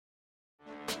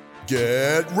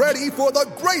Get ready for the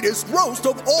greatest roast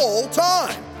of all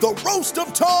time, the Roast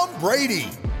of Tom Brady,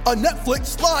 a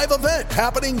Netflix live event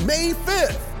happening May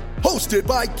 5th. Hosted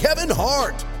by Kevin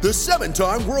Hart, the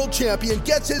 7-time world champion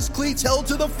gets his cleats held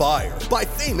to the fire by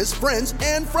famous friends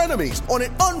and frenemies on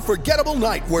an unforgettable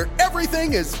night where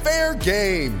everything is fair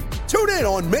game. Tune in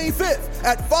on May 5th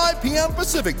at 5 p.m.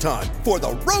 Pacific time for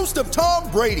the Roast of Tom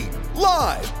Brady,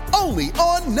 live only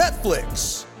on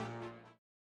Netflix.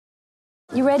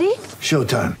 You ready?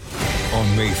 Showtime.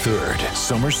 On May 3rd,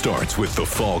 summer starts with The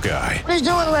Fall Guy. Let's do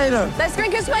it later. Let's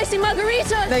drink a spicy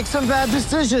margarita. Make some bad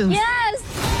decisions. Yes!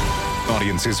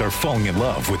 Audiences are falling in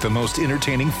love with the most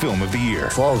entertaining film of the year.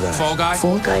 Fall Guy. Fall Guy?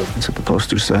 Fall guy. That's what the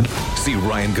poster said. See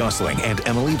Ryan Gosling and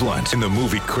Emily Blunt in the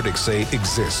movie critics say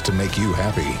exists to make you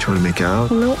happy. Trying to make it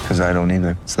out? Nope. Because I don't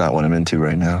either. It's not what I'm into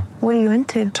right now. What are you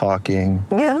into? Talking.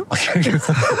 Yeah.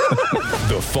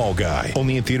 The Fall Guy.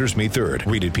 Only in theaters May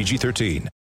 3rd. Rated PG-13.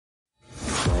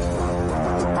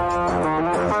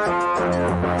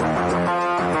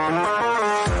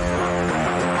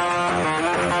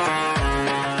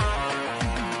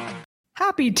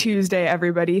 Happy Tuesday,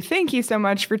 everybody. Thank you so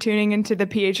much for tuning into the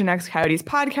PHNX Coyotes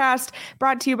podcast,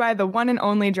 brought to you by the one and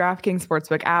only DraftKings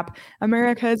Sportsbook app,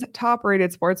 America's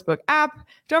top-rated sportsbook app.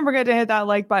 Don't forget to hit that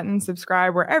like button,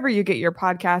 subscribe wherever you get your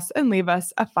podcasts, and leave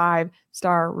us a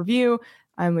 5-star review.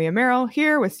 I'm Leah Merrill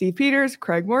here with Steve Peters,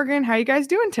 Craig Morgan. How you guys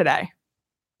doing today?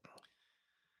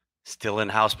 Still in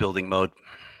house building mode.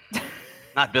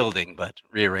 Not building, but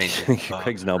rearranging.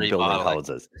 Craig's now building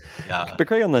houses. Yeah. But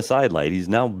Craig on the sidelight, he's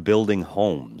now building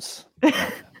homes.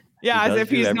 Yeah, as if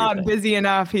he's not busy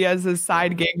enough. He has his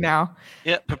side gig now.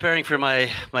 Yeah, preparing for my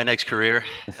next career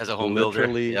as a home builder.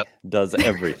 Literally does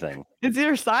everything. It's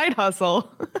your side hustle.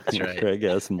 That's right. Craig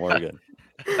S. Morgan.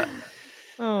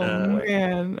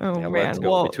 Man. Yeah, let's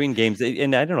go. Well, Between games,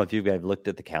 and I don't know if you guys looked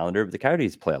at the calendar, but the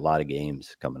Coyotes play a lot of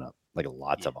games coming up, like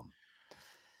lots of them.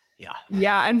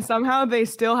 Yeah, and somehow they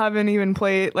still haven't even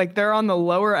played, like they're on the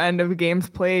lower end of games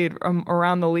played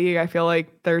around the league. I feel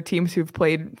like there are teams who've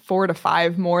played 4 to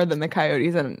 5 more than the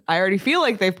Coyotes, and I already feel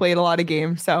like they've played a lot of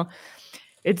games. So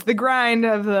it's the grind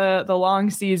of the long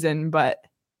season, but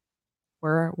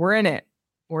we're in it.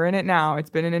 We're in it now. It's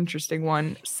been an interesting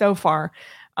one so far.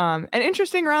 And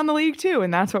interesting around the league too.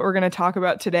 And that's what we're going to talk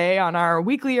about today on our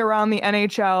weekly Around the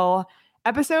NHL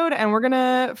episode. And we're going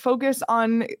to focus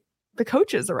on the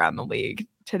coaches around the league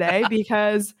today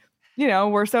because,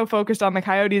 we're so focused on the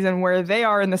Coyotes and where they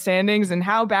are in the standings and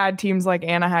how bad teams like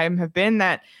Anaheim have been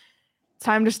that it's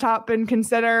time to stop and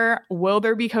consider, will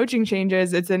there be coaching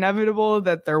changes? It's inevitable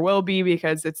that there will be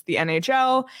because it's the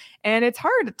NHL and it's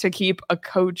hard to keep a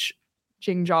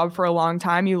coaching job for a long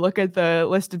time. You look at the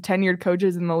list of tenured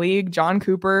coaches in the league. John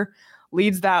Cooper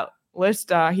leads that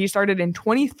list. He started in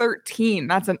 2013.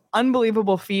 That's an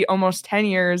unbelievable feat, almost 10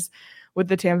 years with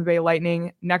the Tampa Bay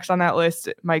Lightning. Next on that list,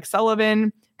 Mike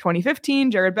Sullivan, 2015,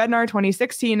 Jared Bednar,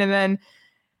 2016. And then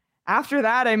after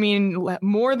that,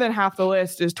 more than half the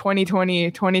list is 2020,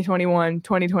 2021,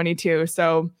 2022.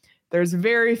 So there's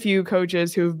very few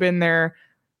coaches who've been there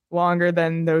longer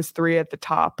than those three at the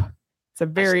top. It's a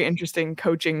very interesting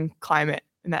coaching climate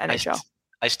in the NHL.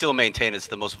 I still maintain it's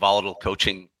the most volatile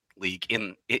coaching league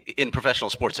in professional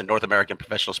sports, in North American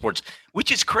professional sports,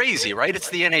 which is crazy, right? It's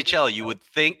the NHL. You would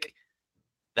think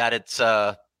that it's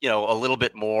a little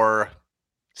bit more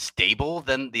stable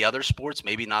than the other sports,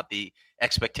 maybe not the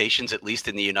expectations, at least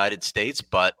in the United States,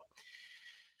 but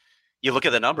you look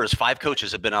at the numbers, 5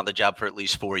 coaches have been on the job for at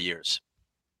least 4 years.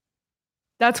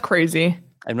 That's crazy.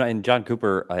 And John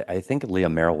Cooper, I think Leah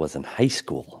Merrill was in high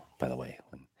school, by the way.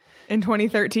 In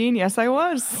 2013, yes, I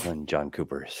was. When John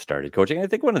Cooper started coaching. I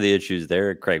think one of the issues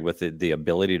there, Craig, with the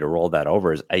ability to roll that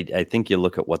over is I think you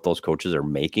look at what those coaches are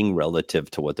making relative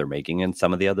to what they're making in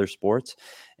some of the other sports.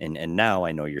 And now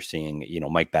I know you're seeing,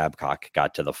 Mike Babcock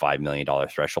got to the $5 million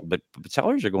threshold, but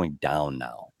salaries are going down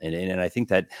now. And I think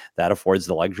that affords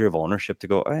the luxury of ownership to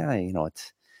go,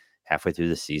 it's halfway through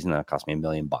the season, that cost me $1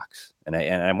 million. And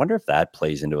I wonder if that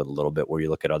plays into it a little bit where you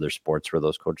look at other sports where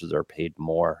those coaches are paid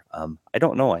more. I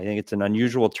don't know. I think it's an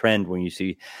unusual trend when you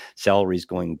see salaries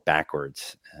going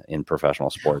backwards in professional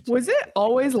sports. Was it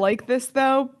always like this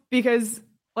though? Because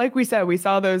like we said, we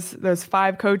saw those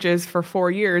 5 coaches for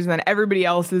 4 years and then everybody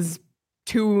else is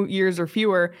 2 years or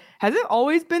fewer. Has it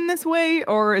always been this way,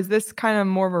 or is this kind of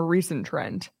more of a recent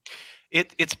trend?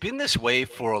 It's been this way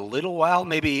for a little while,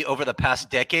 maybe over the past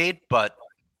decade, but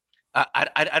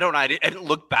I don't know. I didn't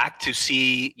look back to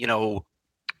see,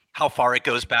 how far it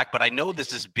goes back, but I know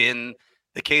this has been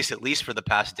the case at least for the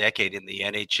past decade in the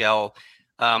NHL.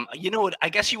 I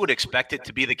guess you would expect it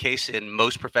to be the case in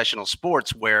most professional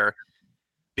sports where,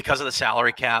 because of the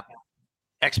salary cap,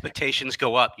 expectations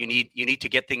go up. You need to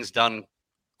get things done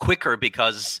quicker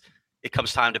because it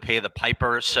comes time to pay the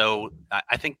piper. So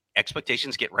I think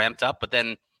expectations get ramped up. But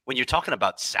then when you're talking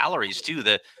about salaries too,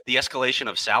 the escalation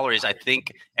of salaries, I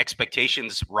think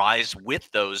expectations rise with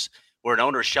those, where an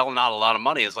owner shelling out a lot of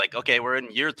money is like, okay, we're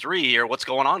in year 3 here. What's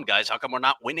going on, guys? How come we're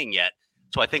not winning yet?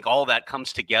 So I think all that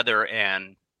comes together,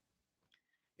 and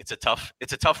it's a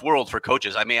tough world for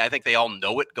coaches. I mean, I think they all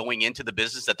know it going into the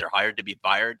business that they're hired to be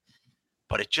fired,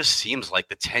 but it just seems like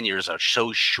the tenures are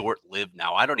so short-lived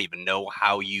now. I don't even know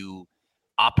how you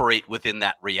operate within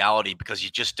that reality, because you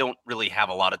just don't really have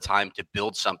a lot of time to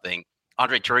build something.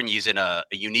 Andre Tourigny's in a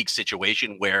unique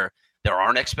situation where there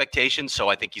aren't expectations, so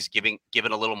I think he's given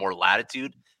a little more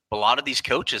latitude. But a lot of these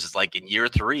coaches, it's like in year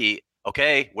 3,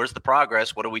 okay, where's the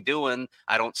progress? What are we doing?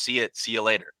 I don't see it. See you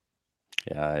later.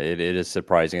 Yeah, it is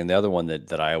surprising. And the other one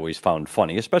that I always found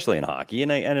funny, especially in hockey,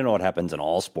 and I know it happens in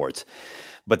all sports,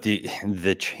 but the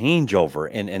changeover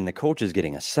and the coach is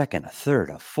getting a second, a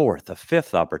third, a fourth, a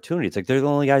fifth opportunity. It's like they're the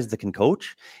only guys that can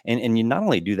coach. And you not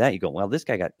only do that, you go, well, this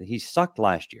guy he sucked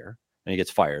last year and he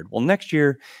gets fired. Well, next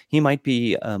year he might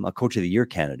be a coach of the year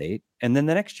candidate. And then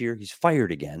the next year he's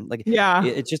fired again. Like, yeah,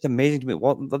 it's just amazing to me.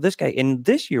 Well, this guy, in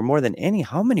this year, more than any,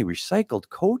 how many recycled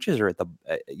coaches are at the,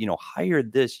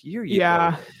 hired this year?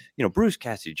 Bruce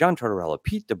Cassidy, John Tortorella,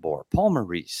 Pete DeBoer, Paul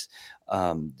Maurice,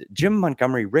 Jim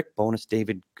Montgomery, Rick Bowness,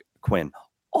 David Quinn.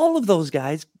 All of those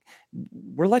guys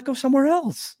were let go somewhere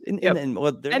else. And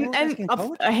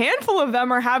a handful of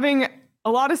them are having a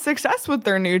lot of success with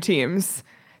their new teams.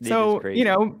 So,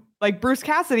 like Bruce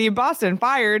Cassidy, Boston,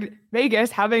 fired, Vegas,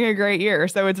 having a great year.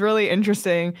 So it's really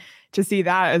interesting to see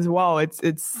that as well.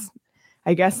 It's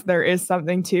I guess there is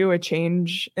something to a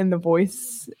change in the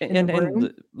voice.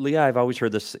 And Leah, I've always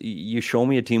heard this. You show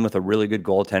me a team with a really good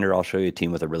goaltender, I'll show you a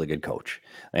team with a really good coach.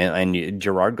 And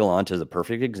Gerard Gallant is a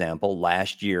perfect example.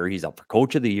 Last year, he's up for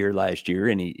coach of the year last year,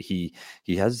 and he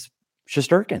has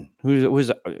Shesterkin, who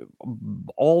was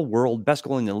all-world best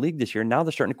goalie in the league this year. Now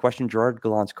they're starting to question Gerard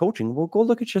Gallant's coaching. Well, go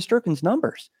look at Shesterkin's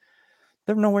numbers.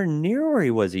 They're nowhere near where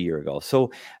he was a year ago.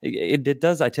 So it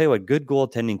does. I tell you what, good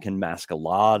goaltending can mask a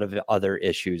lot of other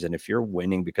issues. And if you're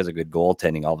winning because of good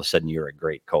goaltending, all of a sudden you're a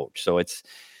great coach. So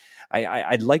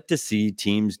I'd like to see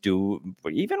teams do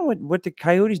even what the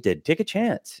Coyotes did. Take a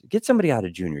chance. Get somebody out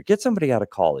of junior. Get somebody out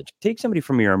of college. Take somebody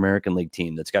from your American League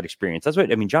team that's got experience. That's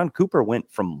what I mean. John Cooper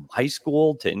went from high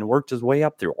school and worked his way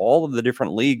up through all of the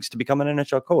different leagues to become an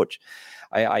NHL coach.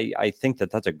 I think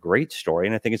that's a great story,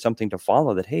 and I think it's something to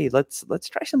follow. That hey, let's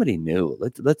try somebody new.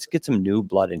 Let's get some new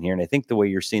blood in here. And I think the way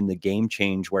you're seeing the game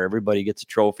change, where everybody gets a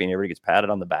trophy and everybody gets patted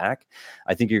on the back,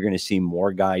 I think you're going to see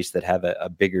more guys that have a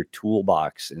bigger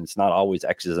toolbox, and it's not always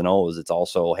X's and O's. It's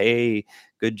also, hey,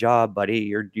 good job, buddy.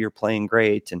 You're playing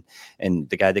great. And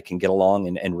the guy that can get along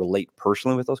and relate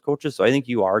personally with those coaches. So I think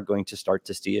you are going to start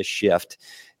to see a shift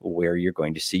where you're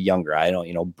going to see younger.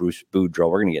 Bruce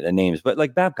Boudreau, we're going to get the names, but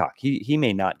like Babcock, he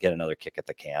may not get another kick at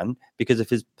the can because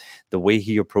of the way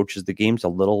he approaches the game's a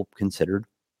little considered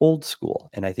old school.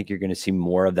 And I think you're going to see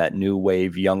more of that new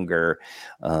wave, younger,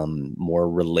 more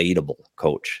relatable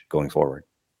coach going forward.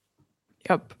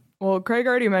 Yep. Well, Craig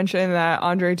already mentioned that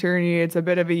Andre Tourigny, it's a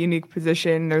bit of a unique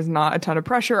position. There's not a ton of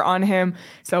pressure on him.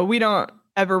 So we don't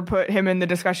ever put him in the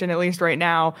discussion, at least right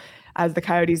now, as the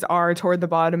Coyotes are toward the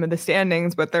bottom of the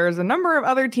standings. But there's a number of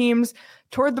other teams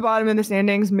toward the bottom of the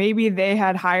standings. Maybe they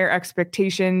had higher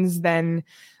expectations than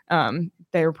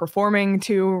they're performing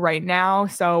to right now.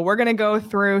 So we're going to go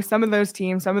through some of those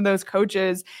teams, some of those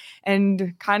coaches,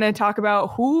 and kind of talk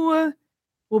about who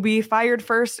will be fired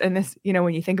first. And this,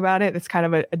 when you think about it, it's kind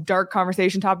of a dark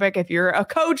conversation topic. If you're a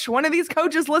coach, one of these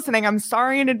coaches listening, I'm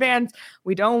sorry in advance.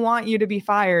 We don't want you to be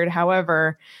fired.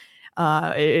 However,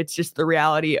 it's just the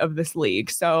reality of this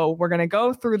league. So we're going to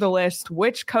go through the list,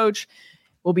 which coach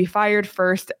will be fired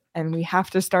first. And we have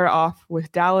to start off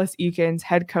with Dallas Eakins,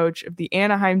 head coach of the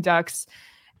Anaheim Ducks.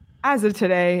 As of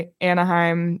today,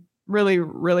 Anaheim, really,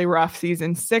 really rough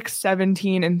season,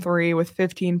 6-17-3 with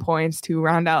 15 points to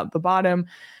round out the bottom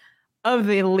of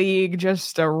the league.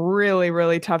 Just a really,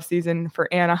 really tough season for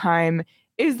Anaheim.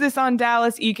 Is this on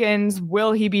Dallas Eakins?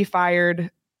 Will he be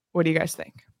fired? What do you guys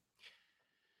think?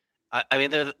 I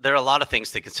mean, there are a lot of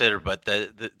things to consider, but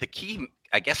the key,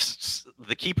 I guess,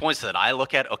 the key points that I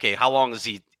look at, okay, how long has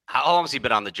he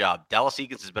been on the job? Dallas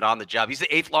Eakins has been on the job. He's the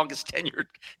 8th longest tenured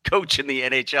coach in the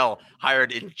NHL,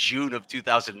 hired in June of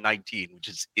 2019, which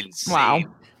is insane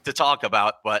to talk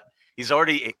about, but he's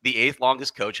already the 8th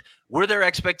longest coach. Were there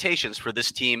expectations for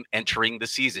this team entering the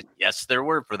season? Yes, there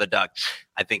were for the Ducks.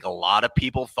 I think a lot of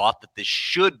people thought that this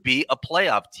should be a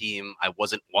playoff team. I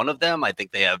wasn't one of them. I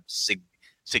think they have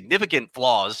significant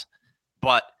flaws,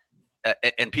 But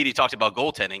and Petey talked about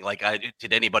goaltending. Like,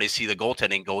 did anybody see the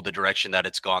goaltending go the direction that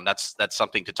it's gone? That's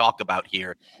something to talk about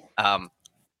here.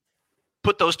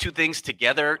 Put those two things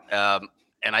together,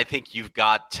 and I think you've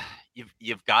got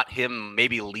him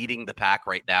maybe leading the pack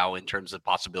right now in terms of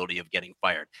possibility of getting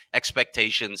fired.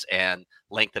 Expectations and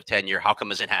length of tenure. How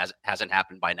come it hasn't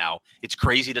happened by now? It's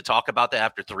crazy to talk about that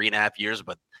after 3.5 years,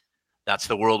 but that's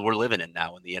the world we're living in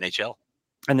now in the NHL.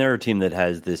 And they're a team that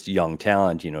has this young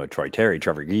talent, Troy Terry,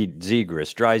 Trevor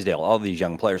Zegras, Drysdale, all these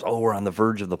young players. Oh, we're on the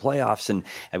verge of the playoffs. And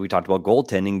we talked about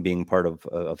goaltending being part of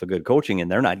a good coaching,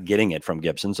 and they're not getting it from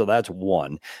Gibson. So that's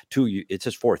one. Two, it's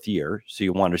his 4th year. So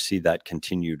you want to see that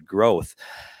continued growth.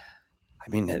 I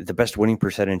mean, the best winning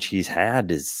percentage he's had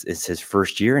is his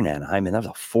first year in Anaheim, and that was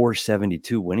a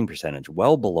 .472 winning percentage,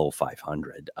 well below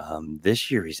 500. This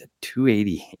year he's at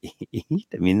 .288.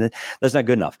 I mean, that's not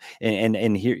good enough.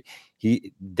 And here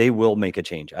they will make a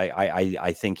change.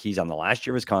 I think he's on the last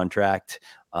year of his contract,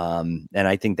 and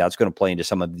I think that's going to play into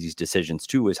some of these decisions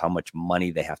too. Is how much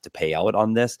money they have to pay out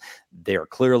on this. They're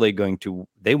clearly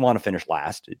they want to finish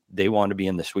last. They want to be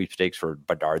in the sweepstakes for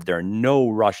Bedard. There's no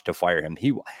rush to fire him.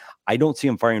 I don't see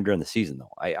him firing him during the season,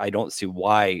 though. I don't see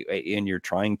why, and you're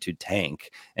trying to tank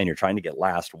and you're trying to get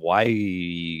last. Why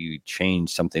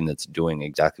change something that's doing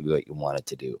exactly what you want it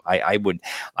to do? I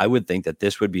would think that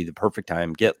this would be the perfect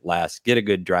time. Get last, get a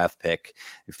good draft pick,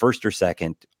 first or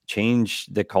second, change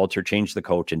the culture, change the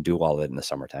coach, and do all of it in the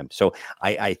summertime. So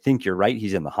I think you're right.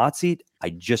 He's in the hot seat.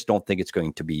 I just don't think it's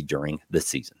going to be during this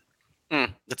season.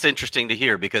 That's interesting to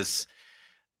hear because,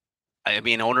 I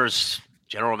mean, owners,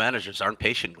 general managers aren't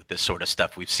patient with this sort of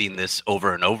stuff. We've seen this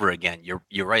over and over again.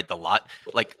 You're right.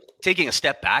 Like taking a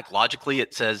step back, logically,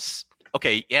 it says,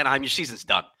 okay, Anaheim, your season's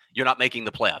done. You're not making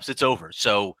the playoffs. It's over.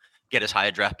 So get as high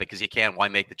a draft pick as you can. Why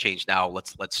make the change now?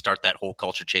 Let's start that whole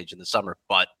culture change in the summer.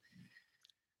 But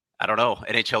I don't know.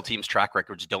 NHL teams' track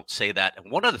records don't say that.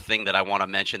 And one other thing that I want to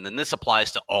mention, and this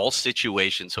applies to all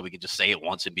situations, so we can just say it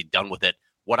once and be done with it.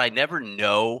 What I never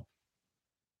know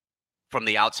from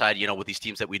the outside, with these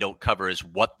teams that we don't cover, is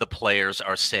what the players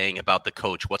are saying about the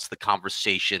coach. What's the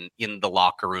conversation in the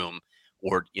locker room?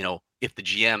 Or, if the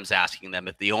GM's asking them,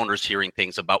 if the owner's hearing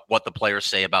things about what the players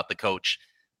say about the coach,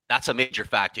 that's a major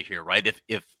factor here, right?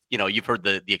 If you've heard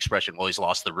the expression, well, he's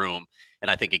lost the room,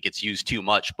 and I think it gets used too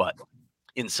much, but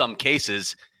in some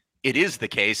cases, it is the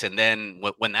case. And then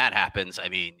when that happens, I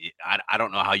mean, I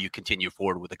don't know how you continue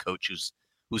forward with a coach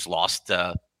who's lost,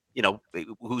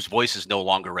 whose voice is no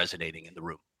longer resonating in the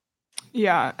room.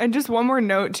 Yeah. And just one more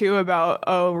note too about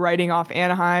writing off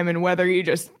Anaheim and whether you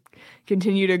just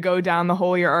continue to go down the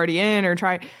hole you're already in or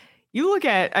try. You look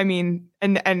at, I mean,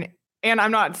 and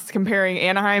I'm not comparing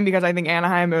Anaheim because I think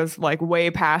Anaheim is like way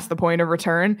past the point of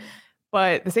return,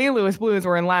 but the St. Louis Blues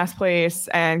were in last place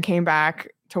and came back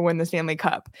to win the Stanley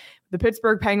Cup. The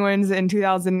Pittsburgh Penguins in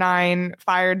 2009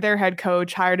 fired their head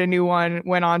coach, hired a new one,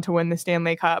 went on to win the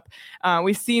Stanley Cup.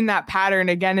 We've seen that pattern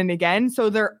again and again. So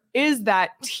there is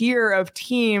that tier of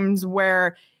teams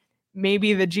where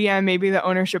maybe the GM, maybe the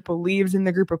ownership believes in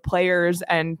the group of players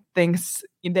and thinks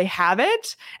they have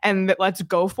it and that let's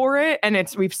go for it. And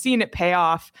we've seen it pay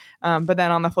off. But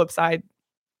then on the flip side,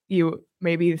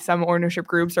 maybe some ownership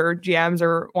groups or GMs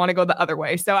want to go the other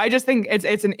way. So I just think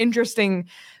it's an interesting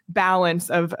balance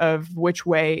of which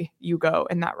way you go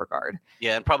in that regard.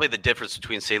 Yeah, and probably the difference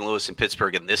between St. Louis and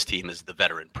Pittsburgh and this team is the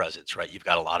veteran presence, right? You've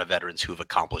got a lot of veterans who've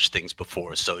accomplished things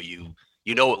before, so you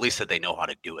know at least that they know how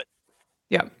to do it.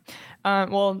 Yeah.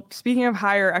 Well, speaking of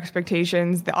higher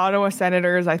expectations, the Ottawa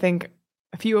Senators, I think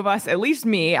a few of us, at least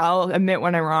me, I'll admit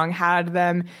when I'm wrong, had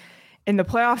them in the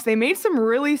playoffs. They made some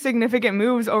really significant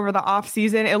moves over the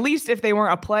offseason. At least if they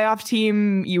weren't a playoff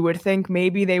team, you would think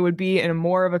maybe they would be in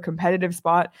more of a competitive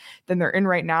spot than they're in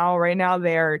right now. Right now,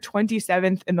 they are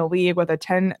 27th in the league with a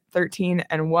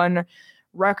 10-13-1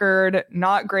 record.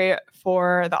 Not great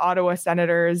for the Ottawa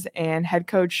Senators and head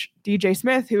coach DJ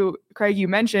Smith, who, Craig, you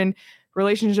mentioned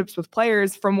relationships with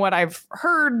players. From what I've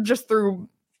heard just through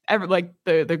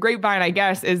the grapevine, I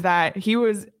guess, is that he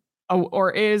was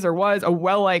was a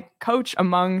well-liked coach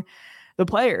among the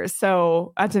players.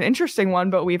 So that's an interesting one,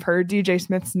 but we've heard DJ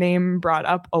Smith's name brought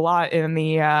up a lot in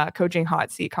the coaching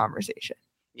hot seat conversation.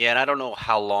 Yeah, and I don't know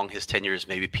how long his tenure is.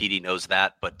 Maybe Petey knows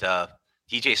that, but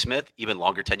DJ Smith, even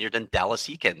longer tenured than Dallas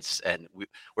Eakins. And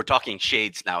we're talking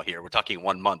shades now here. We're talking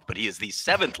 1 month, but he is the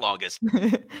 7th longest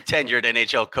tenured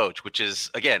NHL coach, which is,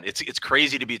 again, it's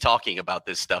crazy to be talking about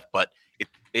this stuff, but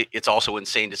it's also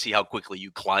insane to see how quickly you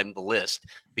climb the list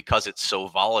because it's so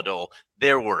volatile.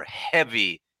 There were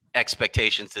heavy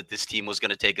expectations that this team was going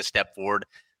to take a step forward.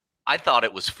 I thought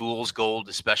it was fool's gold,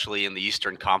 especially in the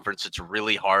Eastern Conference. It's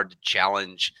really hard to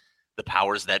challenge the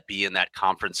powers that be in that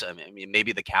conference. I mean,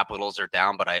 maybe the Capitals are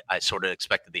down, but I sort of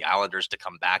expected the Islanders to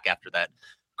come back after that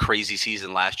crazy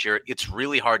season last year. It's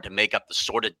really hard to make up the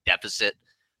sort of deficit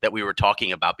that we were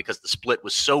talking about because the split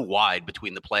was so wide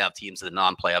between the playoff teams and the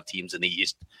non-playoff teams in the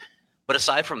East. But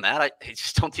aside from that, I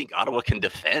just don't think Ottawa can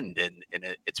defend, and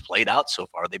it's played out so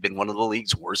far. They've been one of the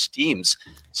league's worst teams.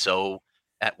 So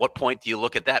at what point do you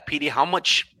look at that, Petey? How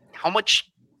much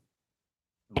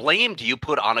blame do you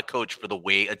put on a coach for the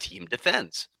way a team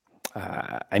defends?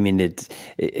 I mean,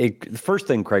 the first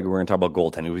thing, Craig, we're going to talk about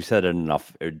goaltending. We've said it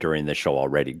enough during the show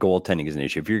already. Goaltending is an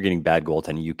issue. If you're getting bad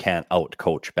goaltending, you can't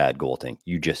out-coach bad goaltending.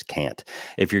 You just can't.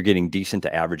 If you're getting decent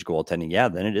to average goaltending,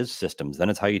 then it is systems. Then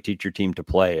it's how you teach your team to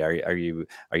play. Are you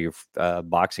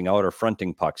boxing out or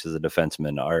fronting pucks as a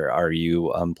defenseman? Are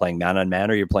you playing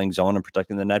man-on-man, or you're playing zone and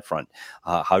protecting the net front?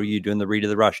 How are you doing the read of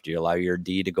the rush? Do you allow your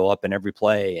D to go up in every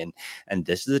play? And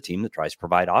this is a team that tries to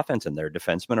provide offense, and their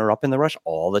defensemen are up in the rush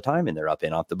all the time. And they're up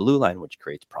and off the blue line, which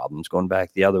creates problems going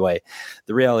back the other way.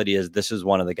 The reality is this is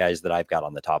one of the guys that I've got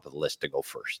on the top of the list to go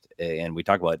first. And we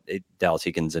talk about Dallas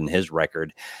Eakins and his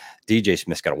record. DJ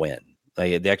Smith's got to win.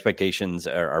 The expectations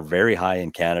are very high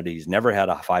in Canada. He's never had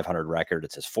a 500 record.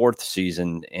 It's his fourth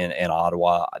season in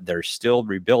Ottawa. They're still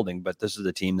rebuilding, but this is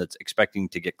a team that's expecting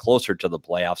to get closer to the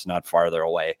playoffs, not farther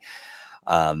away.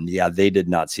 They did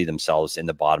not see themselves in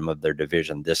the bottom of their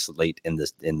division this late in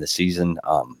the season.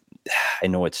 I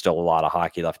know it's still a lot of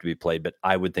hockey left to be played, but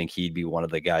I would think he'd be one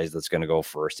of the guys that's going to go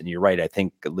first. And you're right. I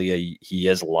think, Leah, he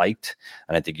is liked,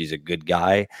 and I think he's a good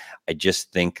guy. I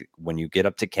just think when you get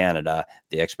up to Canada,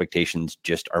 the expectations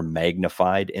just are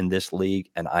magnified in this league.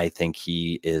 And I think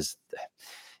he's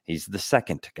the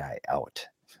second guy out.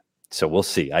 So we'll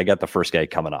see. I got the first guy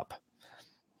coming up.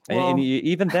 Well, and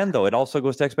even then, though, it also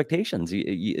goes to expectations.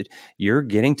 You're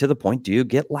getting to the point, do you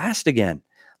get last again?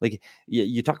 Like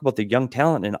you talk about the young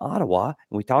talent in Ottawa, and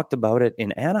we talked about it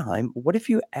in Anaheim. What if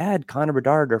you add Connor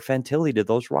Bedard or Fantilli to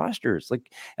those rosters?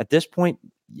 Like at this point,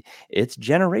 it's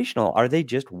generational. Are they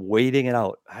just waiting it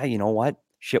out? Hey, you know what?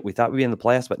 Shit, we thought we'd be in the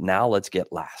playoffs, but now let's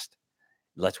get last.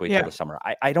 Let's wait till the summer.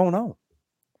 I don't know.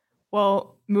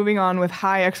 Well, moving on with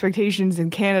high expectations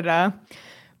in Canada.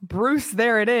 Bruce,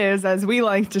 there it is, as we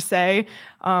like to say.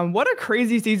 What a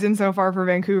crazy season so far for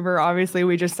Vancouver. Obviously,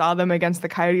 we just saw them against the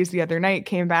Coyotes the other night,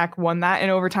 came back, won that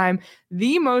in overtime.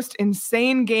 The most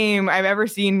insane game I've ever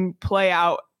seen play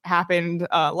out happened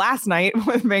last night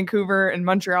with Vancouver and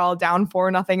Montreal down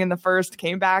 4-0 in the first,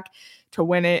 came back to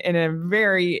win it in a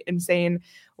very insane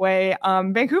way.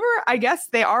 Vancouver, I guess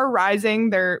they are rising.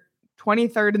 They're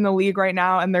 23rd in the league right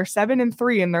now, and they're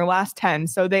 7-3 in their last 10.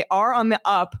 So they are on the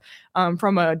up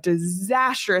from a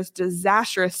disastrous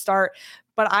start.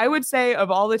 But I would say of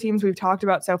all the teams we've talked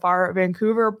about so far,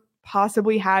 Vancouver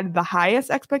possibly had the highest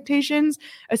expectations,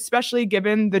 especially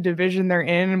given the division they're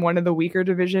in, one of the weaker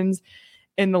divisions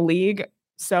in the league.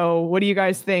 So what do you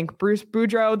guys think? Bruce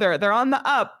Boudreau, they're on the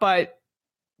up, but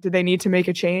do they need to make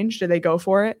a change? Do they go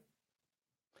for it?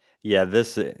 Yeah,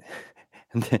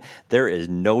 there is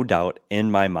no doubt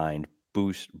in my mind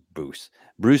Bruce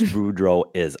Boudreau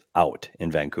is out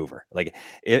in Vancouver. Like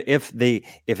if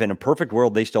in a perfect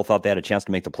world they still thought they had a chance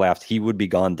to make the playoffs, he would be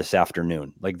gone this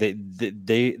afternoon. Like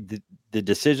the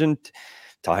decision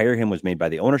to hire him was made by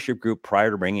the ownership group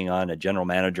prior to bringing on a general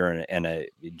manager and a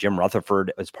Jim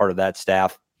Rutherford as part of that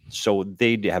staff. So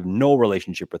they have no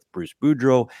relationship with Bruce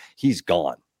Boudreau. He's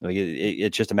gone. Like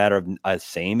it's just a matter of a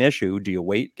same issue. Do you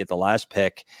wait, get the last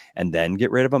pick, and then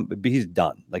get rid of him? But he's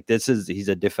done. Like he's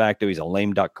a de facto, he's a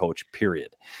lame duck coach,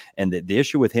 period. And the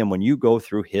issue with him, when you go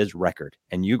through his record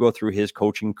and you go through his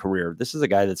coaching career, this is a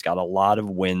guy that's got a lot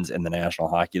of wins in the National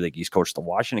Hockey League. He's coached the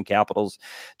Washington Capitals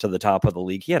to the top of the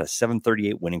league. He had a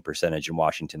 .738 winning percentage in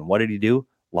Washington. What did he do?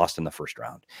 Lost in the first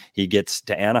round. He gets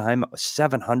to Anaheim,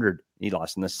 700. He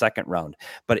lost in the second round.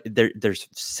 But there's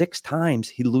 6 times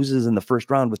he loses in the first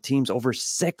round with teams over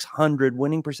 600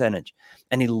 winning percentage,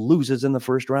 and he loses in the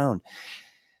first round.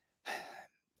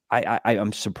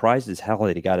 I'm surprised as hell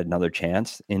that he got another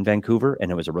chance in Vancouver, and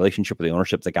it was a relationship with the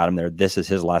ownership that got him there. This is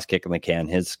his last kick in the can.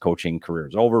 His coaching career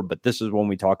is over, but this is when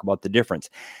we talk about the difference.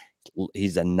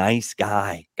 He's a nice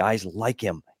guy. Guys like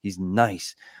him. He's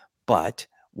nice, but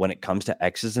when it comes to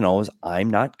X's and O's, I'm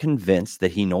not convinced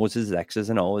that he knows his X's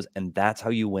and O's, and that's how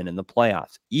you win in the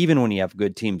playoffs. Even when you have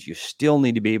good teams, you still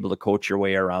need to be able to coach your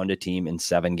way around a team in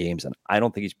 7 games, and I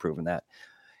don't think he's proven that.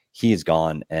 He is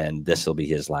gone, and this will be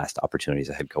his last opportunity as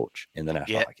a head coach in the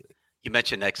National Hockey League. You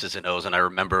mentioned X's and O's, and I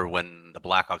remember when the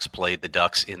Blackhawks played the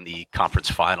Ducks in the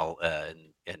conference final,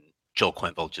 and Joel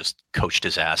Quenneville just coached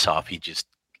his ass off. He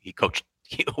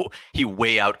he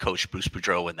way out coached Bruce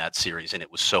Boudreau in that series, and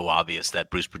it was so obvious that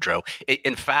Bruce Boudreau.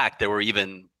 In fact, there were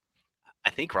even, I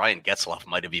think Ryan Getzlaf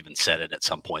might have even said it at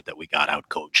some point that we got out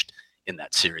coached in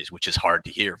that series, which is hard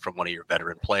to hear from one of your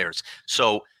veteran players.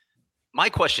 So my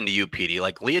question to you, Petey,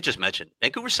 like Leah just mentioned,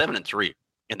 Vancouver 7-3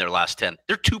 in their last 10.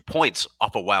 They're 2 points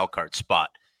off a wild card spot.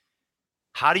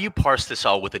 How do you parse this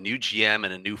all with a new GM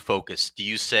and a new focus? Do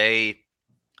you say,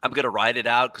 I'm going to ride it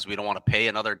out because we don't want to pay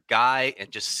another guy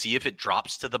and just see if it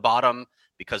drops to the bottom?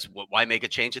 Because why make a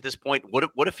change at this point?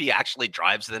 What if he actually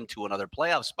drives them to another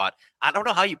playoff spot? I don't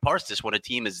know how you parse this when a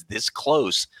team is this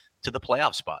close to the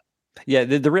playoff spot. Yeah,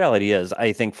 the reality is,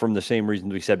 I think from the same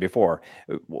reasons we said before,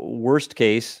 worst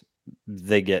case,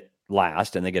 they get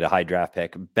last and they get a high draft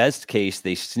pick. Best case,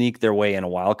 they sneak their way in a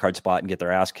wild card spot and get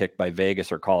their ass kicked by Vegas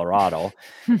or Colorado,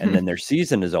 and then their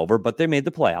season is over, but they made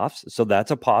the playoffs. So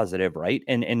that's a positive, right?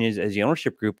 And as the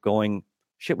ownership group going,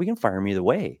 shit, we can fire him either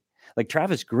way. Like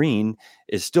Travis Green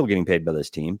is still getting paid by this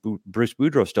team. Bruce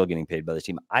Boudreau is still getting paid by this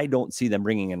team. I don't see them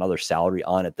bringing another salary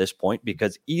on at this point,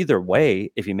 because either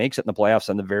way, if he makes it in the playoffs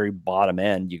on the very bottom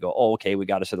end, you go, oh, okay, we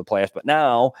got us to the playoffs. But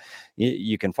now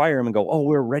you can fire him and go, oh,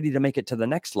 we're ready to make it to the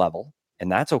next level.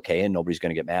 And that's okay. And nobody's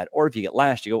going to get mad. Or if you get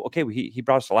last, you go, okay, he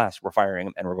brought us to last. We're firing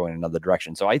him and we're going in another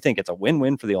direction. So I think it's a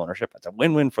win-win for the ownership. It's a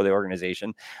win-win for the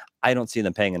organization. I don't see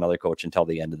them paying another coach until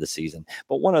the end of the season.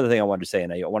 But one other thing I wanted to say,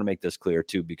 and I want to make this clear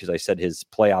too, because I said his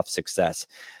playoff success.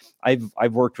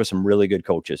 I've worked with some really good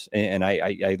coaches, and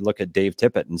I look at Dave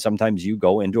Tippett, and sometimes you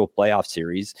go into a playoff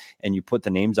series and you put the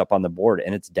names up on the board,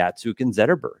 and it's Datsuk and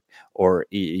Zetterberg, or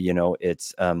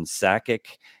it's Sakic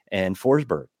and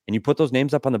Forsberg. And you put those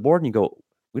names up on the board and you go,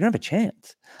 we don't have a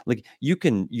chance. Like you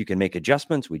can make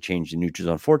adjustments. We change the neutral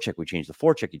zone forecheck. We change the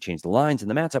forecheck. You change the lines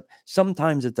and the matchup.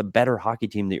 Sometimes it's a better hockey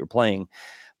team that you're playing,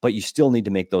 but you still need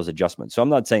to make those adjustments. So I'm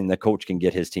not saying the coach can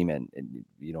get his team and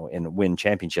win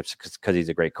championships because he's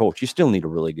a great coach. You still need a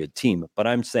really good team. But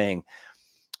I'm saying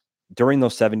during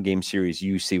those 7-game series,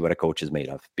 you see what a coach is made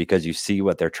of, because you see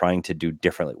what they're trying to do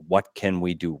differently. What can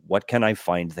we do? What can I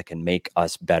find that can make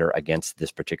us better against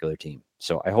this particular team?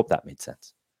 So I hope that made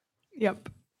sense. Yep.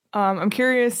 I'm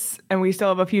curious, and we still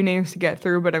have a few names to get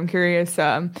through, but I'm curious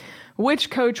which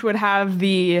coach would have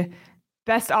the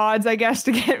best odds, I guess,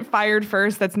 to get fired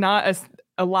first. That's not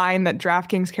a line that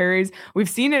DraftKings carries. We've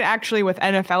seen it actually with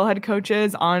NFL head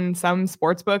coaches on some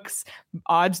sports books,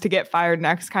 odds to get fired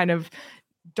next, kind of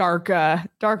dark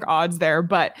odds there.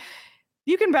 But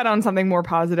you can bet on something more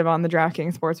positive on the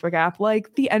DraftKings Sportsbook app,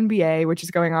 like the NBA, which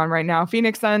is going on right now.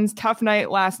 Phoenix Suns, tough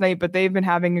night last night, but they've been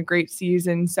having a great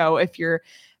season. So if you're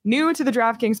new to the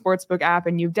DraftKings Sportsbook app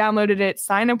and you've downloaded it,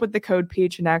 sign up with the code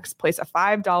PHNX, place a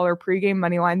 $5 pregame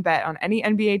moneyline bet on any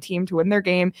NBA team to win their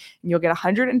game, and you'll get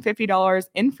 $150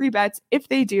 in free bets if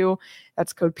they do.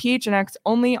 That's code PHNX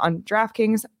only on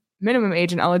DraftKings. Minimum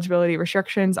age and eligibility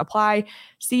restrictions apply.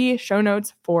 See show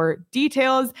notes for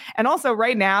details. And also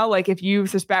right now, like if you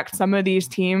suspect some of these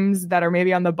teams that are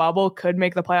maybe on the bubble could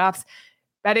make the playoffs,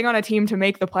 betting on a team to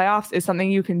make the playoffs is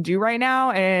something you can do right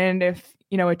now. And if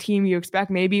a team you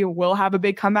expect maybe will have a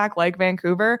big comeback like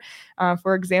Vancouver,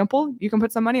 for example, you can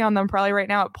put some money on them probably right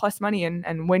now at plus money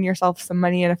and win yourself some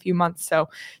money in a few months. So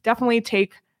definitely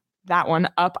take that one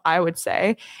up, I would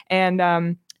say.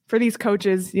 And for these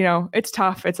coaches, it's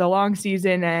tough. It's a long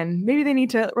season and maybe they need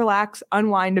to relax,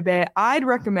 unwind a bit. I'd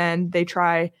recommend they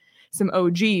try some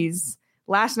OGs.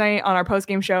 Last night on our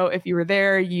postgame show, if you were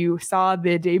there, you saw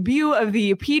the debut of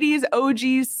the PD's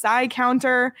OGs Psy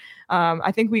counter.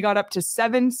 I think we got up to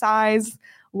 7 Psys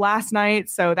last night.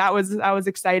 So that was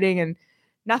exciting, and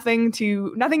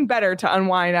nothing better to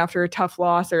unwind after a tough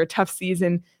loss or a tough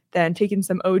season than taking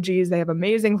some OGs. They have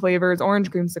amazing flavors, orange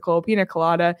creamsicle, pina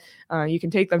colada. You can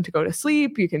take them to go to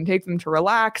sleep. You can take them to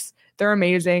relax. They're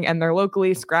amazing, and they're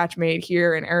locally scratch made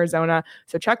here in Arizona.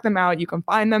 So check them out. You can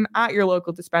find them at your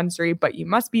local dispensary, but you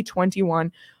must be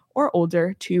 21 or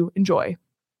older to enjoy.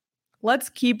 Let's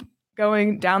keep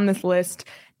going down this list.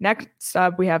 Next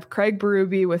up, we have Craig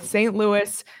Berube with St.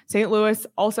 Louis. St. Louis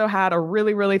also had a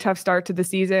really, really tough start to the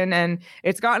season, and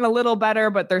it's gotten a little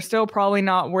better, but they're still probably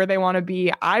not where they want to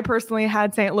be. I personally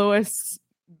had St. Louis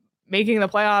making the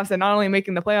playoffs, and not only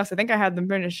making the playoffs, I think I had them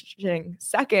finishing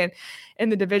second in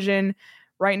the division.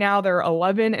 Right now, they're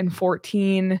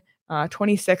 11-14,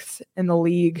 26th in the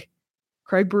league.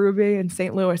 Craig Berube and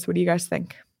St. Louis, what do you guys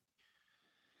think?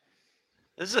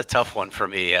 This is a tough one for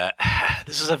me.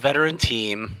 This is a veteran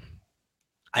team.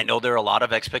 I know there are a lot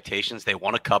of expectations. They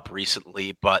won a cup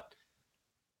recently, but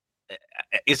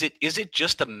is it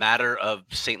just a matter of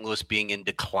St. Louis being in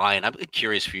decline? I'm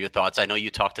curious for your thoughts. I know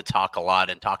you talk to Talk a lot,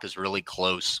 and Talk is really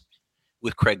close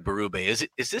with Craig Berube.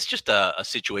 Is this just a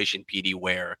situation, PD,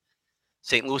 where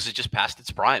St. Louis is just past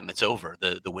its prime? It's over.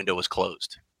 The window is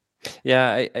closed.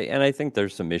 Yeah, and I think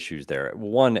there's some issues there.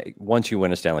 One, once you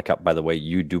win a Stanley Cup, by the way,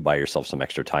 you do buy yourself some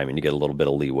extra time and you get a little bit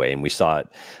of leeway. And we saw it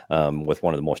with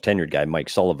one of the most tenured guy, Mike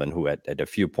Sullivan, who at a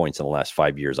few points in the last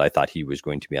 5 years, I thought he was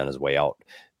going to be on his way out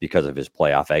because of his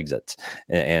playoff exits.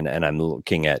 And I'm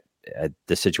looking at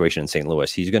the situation in St.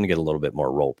 Louis. He's going to get a little bit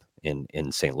more rope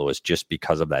in St. Louis just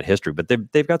because of that history. But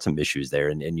they've got some issues there.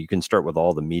 And you can start with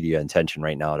all the media attention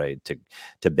right now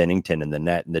to Bennington and the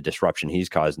net and the disruption he's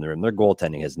causing there. And their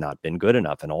goaltending has not been good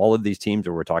enough. And all of these teams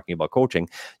where we're talking about coaching,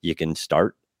 you can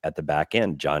start at the back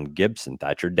end. John Gibson,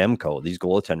 Thatcher Demko, these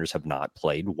goaltenders have not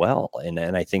played well. And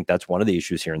I think that's one of the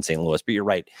issues here in St. Louis. But you're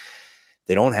right.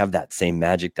 They don't have that same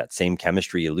magic, that same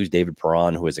chemistry. You lose David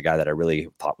Perron, who is a guy that I really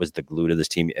thought was the glue to this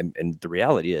team. And the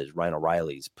reality is Ryan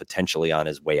O'Reilly's potentially on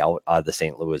his way out of the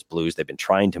St. Louis Blues. They've been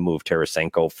trying to move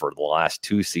Tarasenko for the last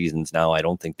 2 seasons now. I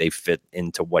don't think they fit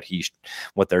into what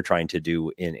they're trying to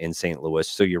do in St. Louis.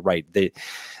 So you're right.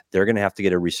 They're going to have to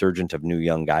get a resurgence of new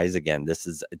young guys again.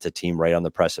 It's a team right on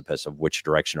the precipice of which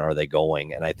direction are they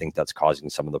going. And I think that's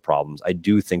causing some of the problems. I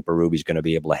do think Berube's going to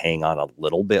be able to hang on a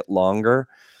little bit longer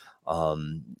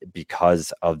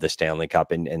because of the Stanley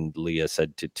Cup. And Leah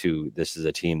said too, this is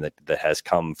a team that has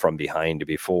come from behind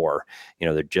before.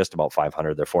 They're just about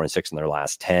 500. They're 4-6 in their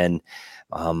last 10.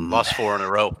 Lost 4 in a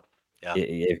row. Yeah.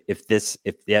 If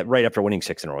right after winning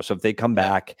 6 in a row. So if they come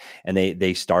back and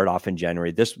they start off in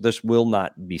January, this will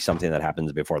not be something that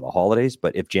happens before the holidays.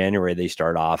 But if January they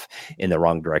start off in the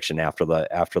wrong direction after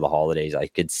the holidays, I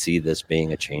could see this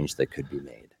being a change that could be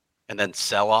made. And then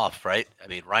sell off, right? I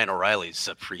mean, Ryan O'Reilly's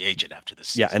a free agent after this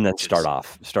season. Yeah, and then start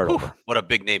over. What a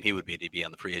big name he would be to be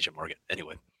on the free agent market.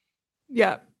 Anyway.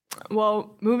 Yeah.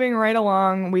 Well, moving right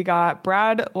along, we got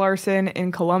Brad Larson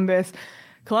in Columbus.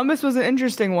 Columbus was an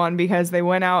interesting one because they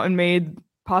went out and made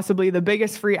possibly the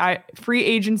biggest free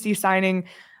agency signing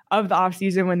of the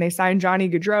offseason when they signed Johnny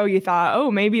Gaudreau. You thought,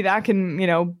 oh, maybe that can,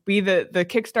 be the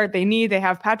kickstart they need. They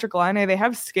have Patrick Laine. They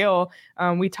have skill.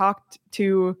 We talked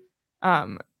to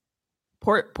Aaron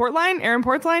Portline.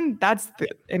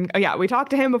 We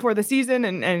talked to him before the season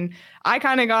and I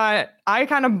kind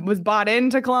of was bought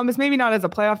into Columbus, maybe not as a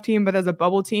playoff team, but as a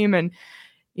bubble team. And,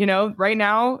 right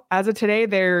now, as of today,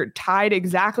 they're tied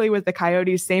exactly with the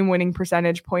Coyotes, same winning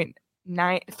percentage,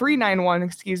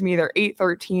 .391, They're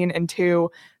 8-13-2,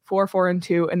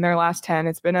 4-4-2 in their last 10.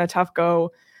 It's been a tough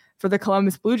go for the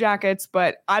Columbus Blue Jackets,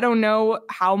 but I don't know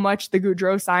how much the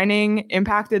Gaudreau signing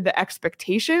impacted the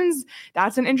expectations.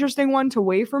 That's an interesting one to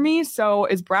weigh for me. So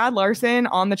is Brad Larson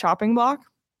on the chopping block?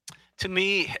 To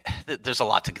me, there's a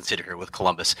lot to consider here with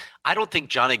Columbus. I don't think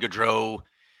Johnny Gaudreau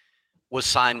was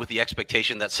signed with the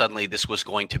expectation that suddenly this was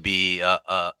going to be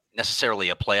necessarily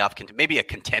a playoff, maybe a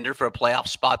contender for a playoff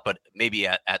spot, but maybe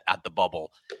at the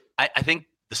bubble. I think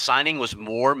the signing was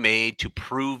more made to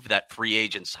prove that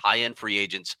high-end free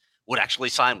agents would actually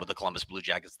sign with the Columbus Blue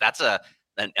Jackets. That's a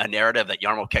narrative that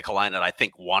Jarmo Kekalainen, I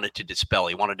think, wanted to dispel.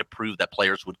 He wanted to prove that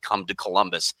players would come to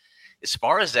Columbus. As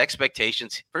far as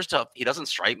expectations, first off, he doesn't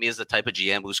strike me as the type of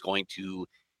GM who's going to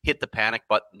hit the panic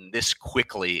button this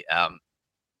quickly.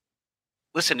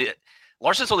 Listen,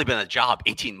 Larson's only been in the job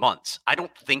 18 months. I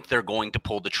don't think they're going to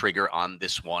pull the trigger on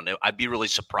this one. I'd be really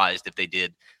surprised if they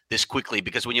did this quickly,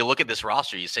 because when you look at this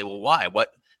roster, you say, well, why? What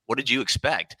did you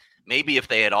expect? Maybe if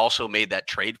they had also made that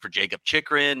trade for Jacob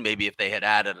Chychrun, maybe if they had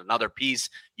added another piece,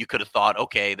 you could have thought,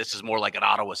 okay, this is more like an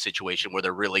Ottawa situation where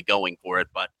they're really going for it.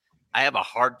 But I have a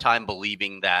hard time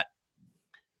believing that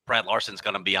Brad Larson's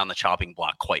going to be on the chopping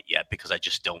block quite yet, because I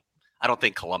don't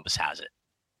think Columbus has it.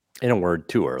 In a word,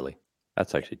 too early.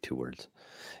 That's actually 2 words.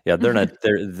 Yeah, they're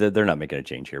not making a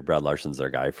change here. Brad Larson's their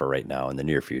guy for right now in the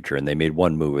near future, and they made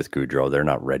one move with Gaudreau. They're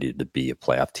not ready to be a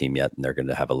playoff team yet, and they're going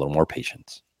to have a little more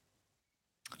patience.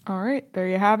 All right, there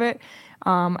you have it.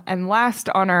 And last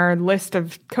on our list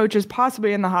of coaches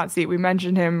possibly in the hot seat, we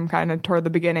mentioned him kind of toward the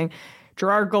beginning.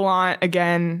 Gerard Gallant,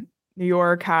 again, New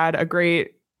York had a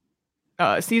great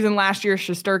season last year.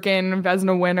 Shesterkin,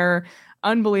 Vezina winner,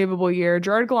 unbelievable year.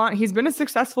 Gerard Gallant, he's been a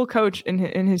successful coach in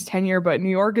his tenure, but New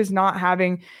York is not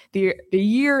having the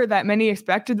year that many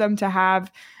expected them to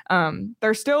have.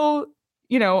 They're still,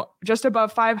 just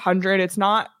above 500. It's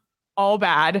not all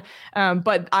bad.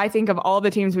 But I think of all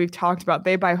the teams we've talked about,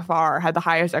 they by far had the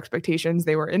highest expectations.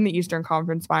 They were in the Eastern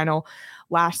Conference Final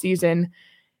last season.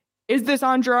 Is this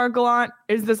on Gerard Gallant?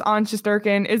 Is this on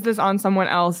Shesterkin? Is this on someone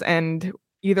else? And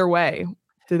either way,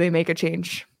 do they make a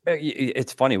change?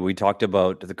 It's funny. We talked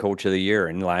about the coach of the year,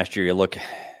 and last year you look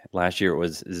Last year it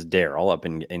was Daryl up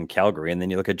in Calgary. And then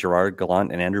you look at Gerard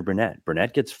Gallant and Andrew Burnett.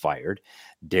 Burnett gets fired.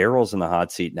 Daryl's in the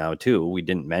hot seat now too. We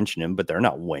didn't mention him, but they're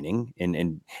not winning.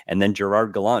 And then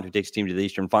Gerard Gallant, who takes the team to the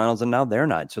Eastern Finals, and now they're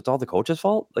not. So it's all the coach's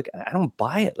fault. Like, I don't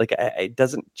buy it. Like, it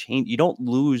doesn't change. You don't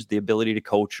lose the ability to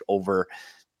coach over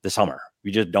the summer.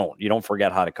 You just don't. You don't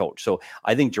forget how to coach. So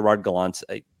I think Gerard Gallant's,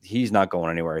 he's not going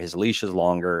anywhere. His leash is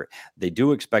longer. They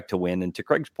do expect to win. And to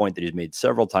Craig's point that he's made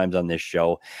several times on this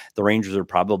show, the Rangers are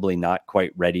probably not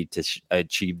quite ready to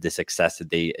achieve the success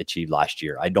that they achieved last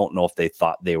year. I don't know if they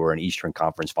thought they were an Eastern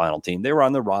Conference final team. They were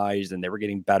on the rise and they were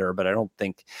getting better, but I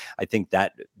think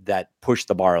that pushed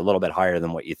the bar a little bit higher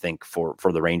than what you think for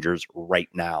the Rangers right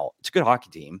now. It's a good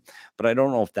hockey team, but I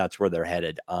don't know if that's where they're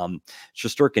headed.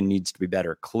 Shesterkin needs to be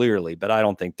better, clearly, but I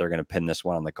don't think they're going to pin this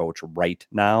one on the coach right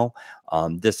now.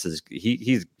 This is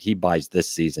he buys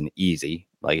this season easy.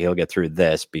 Like, he'll get through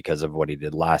this because of what he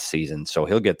did last season. So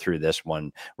he'll get through this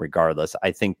one regardless.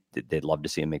 I think they'd love to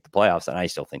see him make the playoffs, and I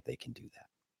still think they can do that.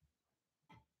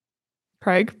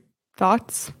 Craig,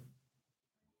 thoughts?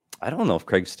 I don't know if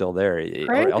Craig's still there.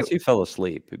 Or else he fell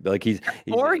asleep. Like he's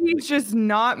just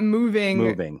not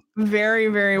moving very,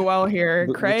 very well here.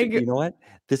 Craig, you know what?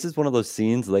 This is one of those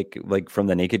scenes like from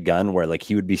The Naked Gun where like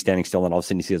he would be standing still and all of a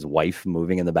sudden you see his wife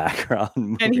moving in the background.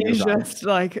 And he's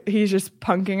just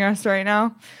punking us right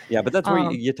now. Yeah, but that's where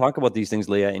you talk about these things,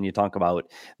 Leah, and you talk about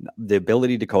the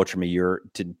ability to coach from a year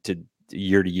to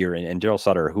year. And Daryl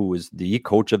Sutter, who was the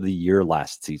coach of the year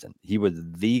last season, he was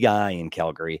the guy in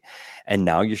Calgary. And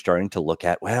now you're starting to look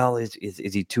at, well, is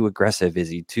he too aggressive?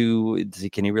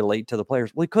 Can he relate to the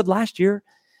players? Well, he could last year.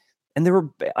 And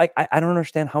I don't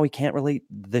understand how he can't relate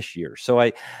this year. So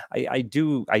I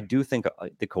do think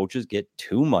the coaches get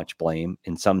too much blame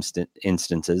in some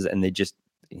instances, and they just,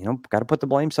 got to put the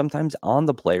blame sometimes on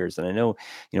the players. And I know,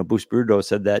 Bruce Boudreau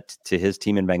said that to his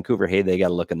team in Vancouver, hey, they got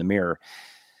to look in the mirror.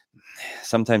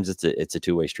 Sometimes it's a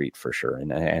two-way street for sure.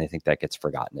 And I think that gets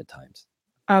forgotten at times.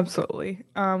 Absolutely.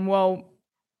 Well,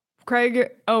 Craig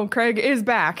is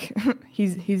back.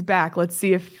 He's back. Let's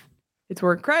see if it's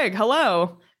worked. Craig,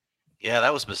 hello. Yeah,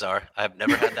 that was bizarre. I've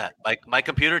never had that. My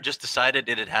computer just decided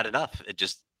it had had enough. It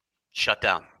just shut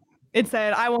down. It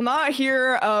said, I will not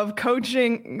hear of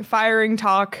coaching, firing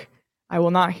talk. I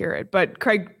will not hear it. But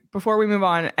Craig, before we move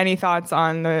on, any thoughts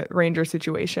on the Ranger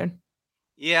situation?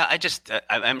 Yeah,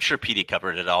 I'm sure Petey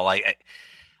covered it all.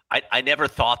 I never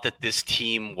thought that this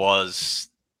team was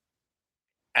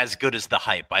as good as the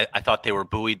hype. I thought they were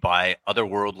buoyed by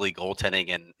otherworldly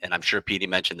goaltending, and I'm sure Petey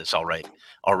mentioned this already.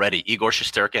 Igor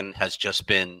Shesterkin has just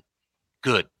been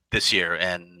good this year,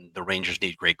 and the Rangers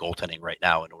need great goaltending right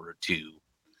now in order to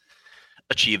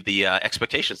achieve the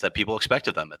expectations that people expect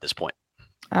of them at this point.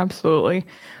 Absolutely.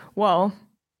 Well,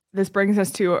 this brings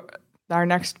us to our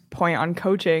next point on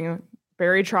coaching.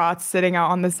 Barry Trotz sitting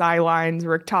out on the sidelines,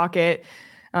 Rick Tocchet.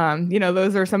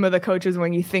 Those are some of the coaches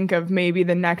when you think of maybe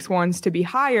the next ones to be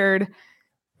hired.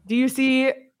 Do you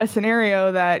see a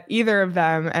scenario that either of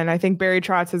them, and I think Barry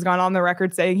Trotz has gone on the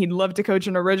record saying he'd love to coach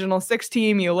an original six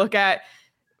team. You look at,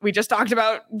 we just talked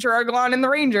about Gerard Gallant and the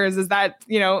Rangers. Is that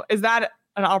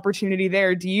an opportunity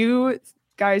there? Do you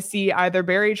guys see either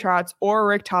Barry Trotz or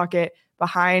Rick Tocchet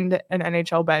behind an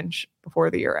NHL bench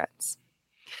before the year ends?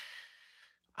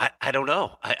 I don't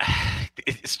know.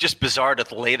 It's just bizarre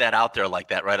to lay that out there like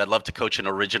that, right? I'd love to coach an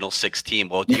original six team.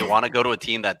 Well, do you want to go to a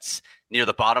team that's near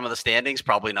the bottom of the standings?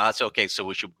 Probably not. So, okay, so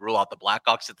we should rule out the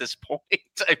Blackhawks at this point.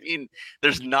 I mean,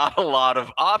 there's not a lot of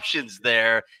options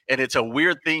there. And it's a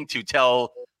weird thing to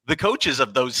tell the coaches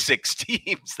of those six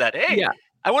teams that, hey, yeah,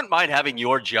 I wouldn't mind having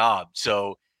your job.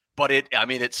 So, but it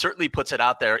certainly puts it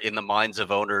out there in the minds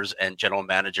of owners and general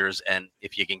managers. And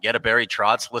if you can get a Barry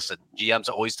Trotz, listen, GMs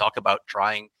always talk about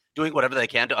doing whatever they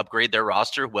can to upgrade their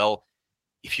roster. Well,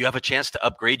 if you have a chance to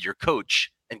upgrade your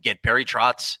coach and get Barry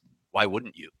Trotz, why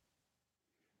wouldn't you?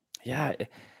 Yeah,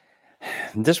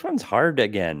 this one's hard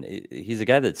again. He's a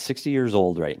guy that's 60 years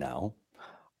old right now.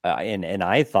 And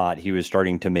I thought he was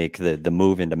starting to make the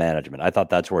move into management. I thought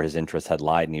that's where his interest had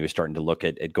lied, and he was starting to look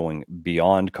at going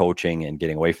beyond coaching and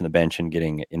getting away from the bench and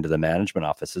getting into the management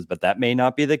offices. But that may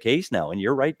not be the case now. And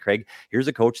you're right, Craig. Here's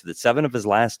a coach that 7 of his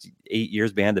last 8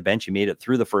 years behind the bench, he made it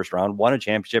through the first round, won a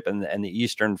championship and the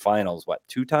Eastern Finals,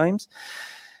 2 times?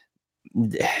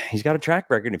 He's got a track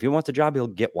record. If he wants a job, he'll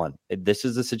get one. This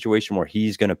is a situation where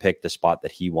he's going to pick the spot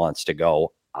that he wants to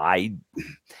go.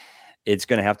 It's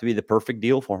going to have to be the perfect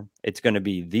deal for him. It's going to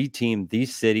be the team, the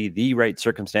city, the right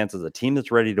circumstances, a team that's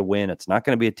ready to win. It's not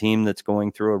going to be a team that's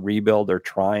going through a rebuild or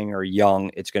trying or young.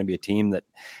 It's going to be a team that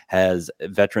has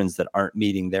veterans that aren't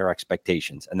meeting their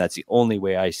expectations. And that's the only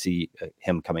way I see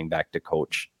him coming back to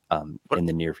coach in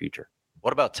the near future.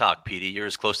 What about Talk, PD? You're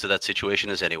as close to that situation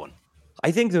as anyone.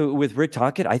 I think with Rick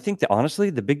Tocchet, I think that honestly,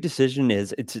 the big decision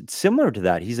is it's similar to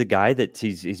that. He's a guy that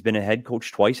he's been a head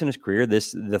coach twice in his career.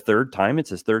 The third time, it's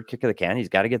his third kick of the can. He's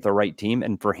got to get the right team,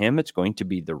 and for him, it's going to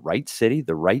be the right city,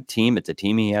 the right team. It's a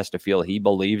team he has to feel he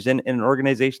believes in, and an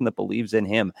organization that believes in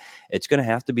him. It's going to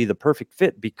have to be the perfect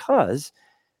fit because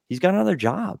he's got another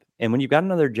job, and when you've got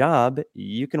another job,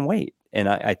 you can wait. And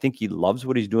I think he loves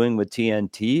what he's doing with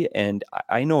TNT. And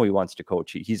I know he wants to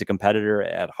coach. He's a competitor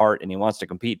at heart and he wants to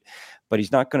compete, but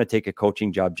he's not going to take a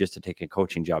coaching job just to take a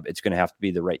coaching job. It's going to have to be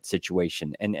the right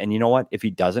situation. And you know what? If he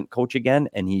doesn't coach again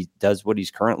and he does what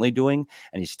he's currently doing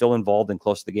and he's still involved and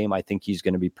close to the game, I think he's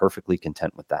going to be perfectly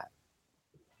content with that.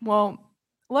 Well,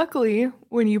 luckily,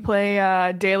 when you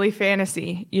play daily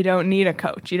fantasy, you don't need a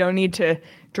coach. You don't need to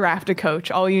draft a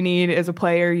coach. All you need is a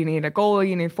player. You need a goalie,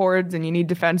 you need forwards, and you need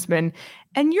defensemen.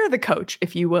 And you're the coach,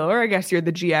 if you will, or I guess you're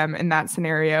the GM in that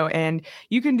scenario. And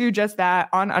you can do just that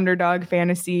on Underdog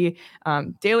Fantasy,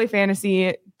 daily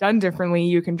fantasy done differently.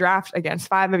 You can draft against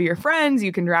 5 of your friends.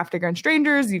 You can draft against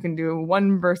strangers. You can do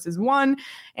 1 versus 1,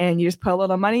 and you just put a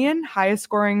little money in. Highest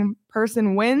scoring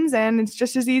person wins, and it's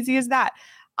just as easy as that.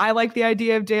 I like the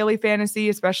idea of daily fantasy,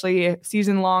 especially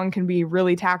season long can be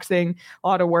really taxing, a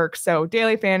lot of work. So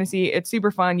daily fantasy, it's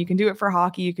super fun. You can do it for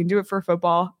hockey. You can do it for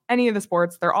football, any of the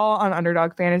sports. They're all on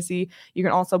Underdog Fantasy. You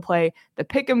can also play the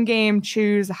pick'em game,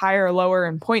 choose higher or lower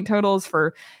in point totals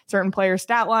for certain player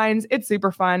stat lines. It's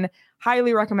super fun.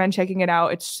 Highly recommend checking it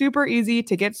out. It's super easy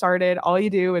to get started. All you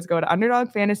do is go to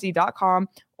underdogfantasy.com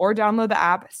or download the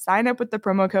app, sign up with the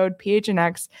promo code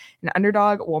PHNX, and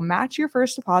Underdog will match your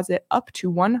first deposit up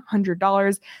to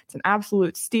 $100. It's an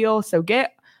absolute steal. So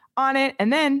get on it.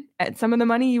 And then at some of the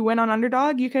money you win on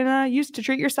Underdog, you can use to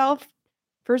treat yourself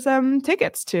for some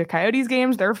tickets to Coyotes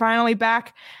games. They're finally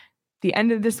back the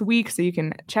end of this week, so you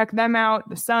can check them out.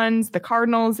 The Suns, the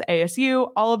Cardinals,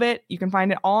 ASU, all of it. You can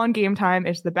find it all on Game Time.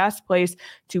 It's the best place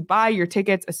to buy your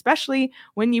tickets, especially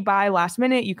when you buy last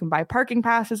minute. You can buy parking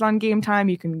passes on Game Time.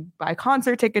 You can buy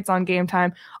concert tickets on Game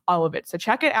Time, all of it. So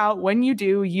check it out. When you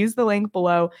do, use the link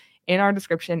below in our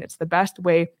description. It's the best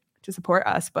way to support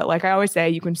us. But like I always say,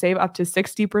 you can save up to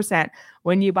 60%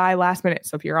 when you buy last minute.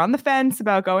 So if you're on the fence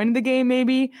about going to the game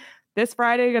maybe this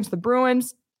Friday against the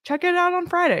Bruins, check it out on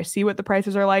Friday. See what the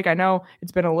prices are like. I know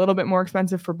it's been a little bit more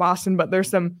expensive for Boston, but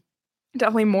there's some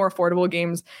definitely more affordable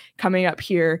games coming up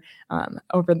here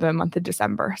over the month of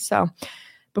December. So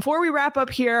before we wrap up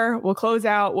here, we'll close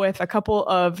out with a couple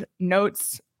of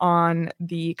notes on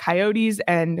the Coyotes.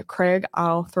 And Craig,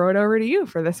 I'll throw it over to you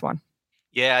for this one.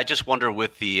 Yeah, I just wonder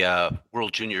with the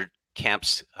World Junior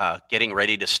camps getting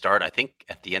ready to start, I think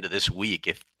at the end of this week,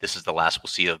 if this is the last we'll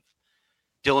see of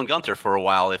Dylan Guenther for a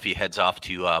while, if he heads off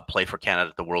to play for Canada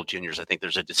at the World Juniors. I think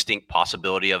there's a distinct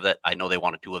possibility of that. I know they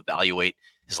wanted to evaluate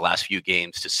his last few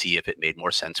games to see if it made more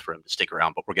sense for him to stick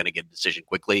around, but we're going to get a decision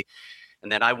quickly.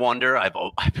 And then I wonder, I've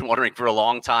been wondering for a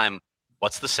long time,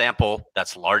 what's the sample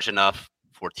that's large enough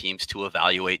for teams to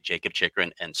evaluate Jakob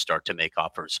Chychrun and start to make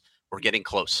offers? We're getting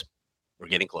close. We're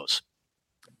getting close.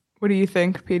 What do you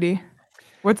think, PD?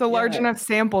 What's a large enough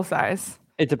sample size?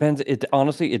 It depends.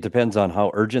 It depends on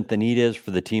how urgent the need is for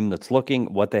the team that's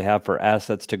looking, what they have for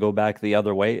assets to go back the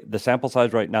other way. The sample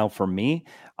size right now for me,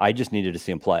 I just needed to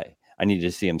see him play. I needed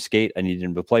to see him skate. I needed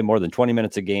him to play more than 20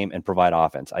 minutes a game and provide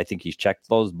offense. I think he's checked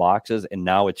those boxes, and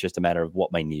now it's just a matter of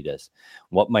what my need is.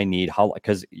 How,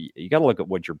 because you got to look at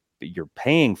what you're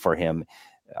paying for him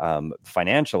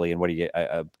financially and what he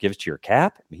gives to your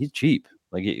cap. He's cheap.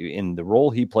 Like in the role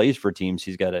he plays for teams,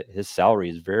 his salary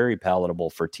is very palatable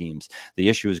for teams. The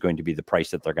issue is going to be the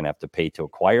price that they're going to have to pay to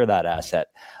acquire that asset.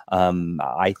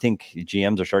 I think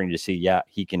GMs are starting to see,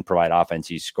 he can provide offense.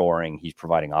 He's scoring. He's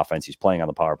providing offense. He's playing on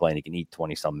the power play, and he can eat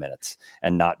 20-some minutes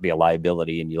and not be a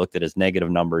liability. And you looked at his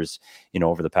negative numbers,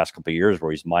 over the past couple of years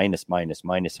where he's minus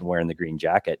and wearing the green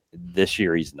jacket. This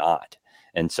year he's not.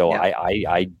 And so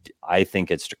I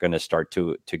think it's going to start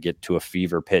to get to a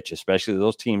fever pitch, especially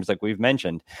those teams like we've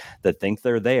mentioned that think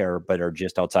they're there but are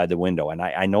just outside the window. And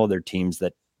I know they're teams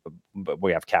that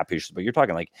we have cap issues, but you're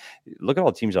talking like, look at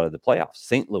all the teams out of the playoffs: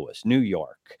 St. Louis, New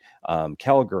York,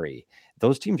 Calgary.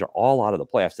 Those teams are all out of the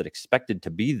playoffs that expected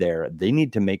to be there. They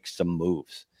need to make some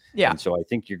moves. Yeah. And so I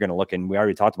think you're going to look, and we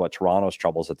already talked about Toronto's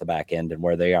troubles at the back end and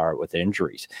where they are with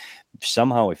injuries.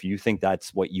 Somehow, if you think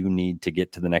that's what you need to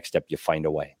get to the next step, you find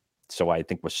a way. So I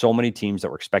think with so many teams that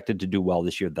were expected to do well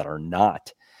this year that are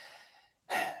not,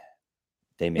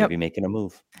 they may be making a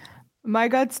move. My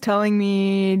gut's telling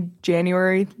me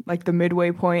January, like the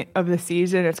midway point of the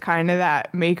season, it's kind of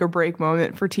that make or break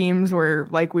moment for teams where,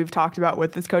 like we've talked about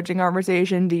with this coaching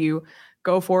conversation, do you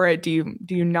go for it? Do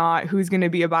you not? Who's going to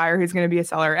be a buyer? Who's going to be a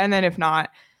seller? And then if not,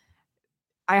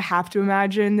 I have to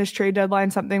imagine this trade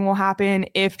deadline, something will happen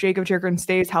if Jakob Chychrun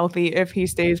stays healthy, if he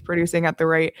stays producing at the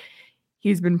rate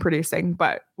he's been producing.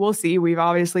 But we'll see. We've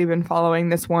obviously been following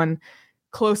this one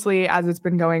closely as it's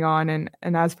been going on. And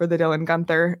as for the Dylan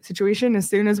Guenther situation, as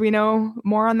soon as we know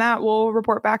more on that, we'll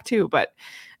report back too. But,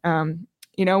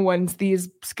 once these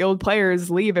skilled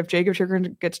players leave, if Jakob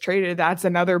Chychrun gets traded, that's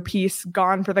another piece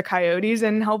gone for the Coyotes.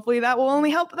 And hopefully that will only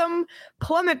help them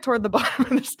plummet toward the bottom of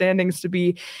the standings to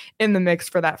be in the mix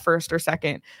for that first or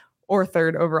second or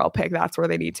third overall pick. That's where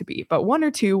they need to be. But 1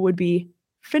 or 2 would be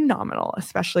phenomenal,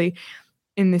 especially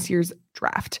in this year's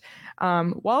draft.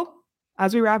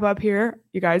 As we wrap up here,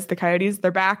 you guys, the Coyotes, they're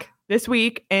back this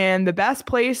week. And the best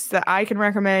place that I can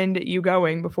recommend you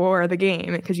going before the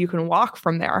game, because you can walk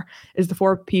from there, is the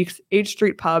Four Peaks H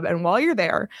Street Pub. And while you're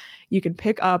there, you can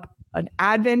pick up an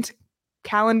advent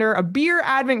calendar, a beer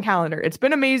advent calendar. It's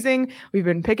been amazing. We've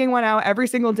been picking one out every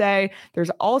single day.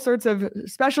 There's all sorts of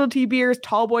specialty beers,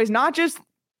 tall boys, not just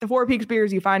the Four Peaks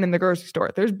beers you find in the grocery store.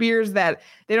 There's beers that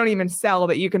they don't even sell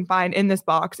that you can find in this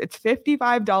box. It's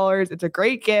 $55. It's a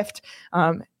great gift.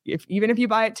 Even if you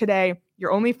buy it today,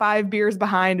 you're only 5 beers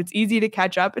behind. It's easy to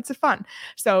catch up. It's fun.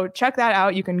 So check that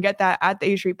out. You can get that at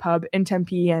the A Street Pub in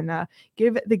Tempe and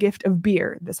give the gift of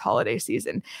beer this holiday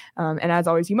season. And as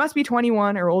always, you must be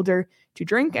 21 or older to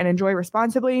drink and enjoy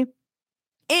responsibly.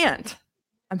 And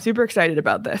I'm super excited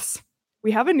about this.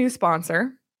 We have a new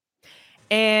sponsor,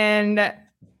 and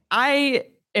I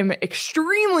am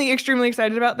extremely, extremely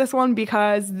excited about this one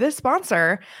because this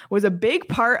sponsor was a big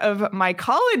part of my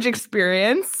college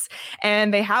experience,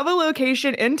 and they have a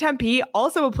location in Tempe,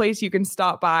 also a place you can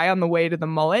stop by on the way to the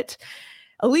Mullet.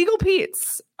 Illegal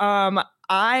Pete's. We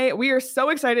are so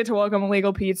excited to welcome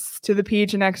Illegal Pete's to the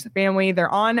PHNX family. They're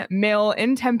on Mill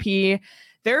in Tempe.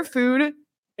 Their food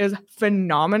is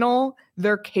phenomenal.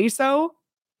 Their queso,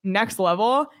 next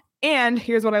level. And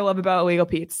here's what I love about Illegal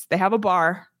Pete's. They have a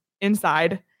bar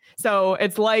inside. So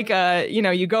it's like,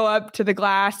 you go up to the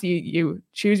glass, you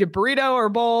choose your burrito or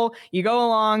bowl, you go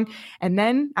along. And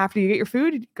then after you get your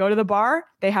food, go to the bar.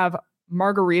 They have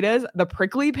margaritas, the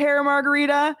prickly pear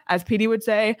margarita, as PD would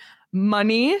say,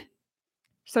 money.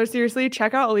 So seriously,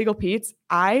 check out Illegal Pete's.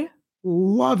 I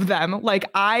love them. Like,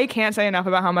 I can't say enough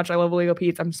about how much I love Illegal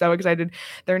Pete's. I'm so excited.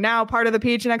 They're now part of the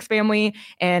PHNX family.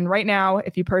 And right now,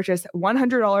 if you purchase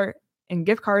 $100 in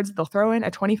gift cards, they'll throw in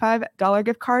a $25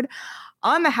 gift card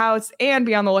on the house, and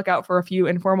be on the lookout for a few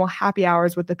informal happy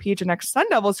hours with the PHNX Sun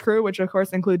Devils crew, which of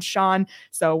course includes Sean.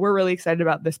 So we're really excited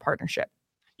about this partnership.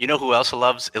 You know who else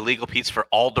loves Illegal Pete's for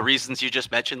all the reasons you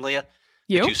just mentioned, Leah?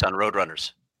 You? The Tucson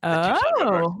Roadrunners.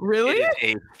 Really? It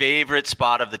is a favorite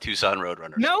spot of the Tucson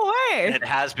Roadrunners. No way. And it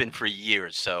has been for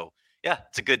years. So yeah,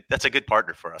 that's a good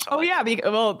partner for us.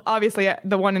 Well, obviously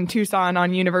the one in Tucson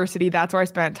on University, that's where I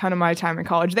spent a ton of my time in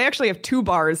college. They actually have 2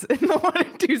 bars in the one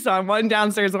in Tucson, one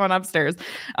downstairs, one upstairs.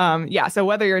 So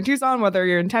whether you're in Tucson, whether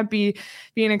you're in Tempe,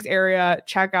 Phoenix area,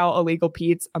 check out Illegal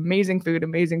Pete's. Amazing food,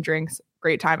 amazing drinks,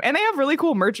 great time. And they have really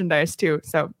cool merchandise too.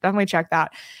 So definitely check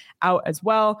that out as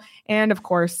well. And of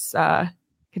course,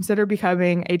 consider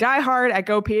becoming a diehard at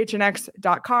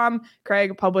gophnx.com.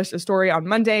 Craig published a story on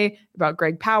Monday about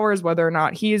Greg Powers, whether or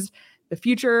not he's the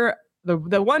future,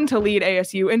 the one to lead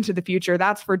ASU into the future.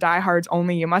 That's for diehards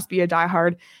only. You must be a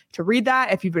diehard to read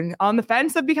that. If you've been on the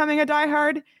fence of becoming a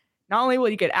diehard, not only will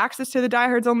you get access to the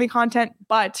diehards only content,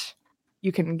 but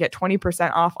you can get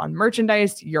 20% off on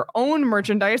merchandise, your own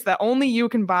merchandise that only you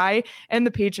can buy in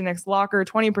the PHNX locker,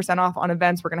 20% off on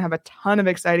events. We're going to have a ton of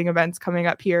exciting events coming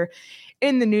up here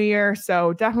in the new year.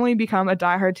 So definitely become a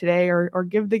diehard today, or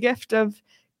give the gift of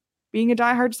being a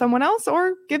diehard to someone else,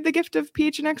 or give the gift of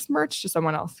PHNX merch to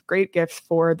someone else. Great gifts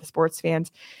for the sports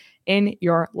fans in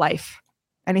your life.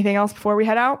 Anything else before we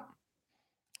head out?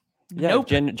 Yeah, Nope.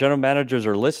 General managers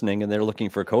are listening and they're looking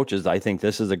for coaches. I think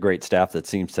this is a great staff that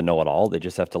seems to know it all. They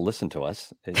just have to listen to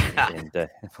us and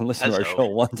listen to our show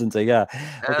once and say, why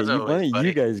don't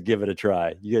you guys give it a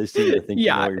try? You guys seem to think you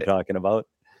know what you're talking about.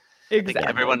 Exactly. I think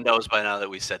everyone knows by now that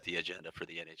we set the agenda for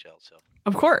the NHL. So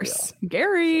of course,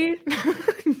 Gary.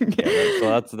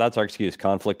 So that's our excuse.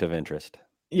 Conflict of interest.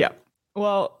 Yeah.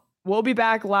 Well, we'll be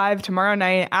back live tomorrow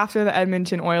night after the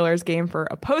Edmonton Oilers game for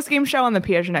a post-game show on the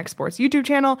PHNX Sports YouTube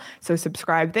channel. So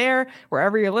subscribe there.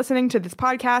 Wherever you're listening to this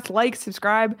podcast, like,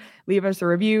 subscribe, leave us a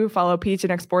review, follow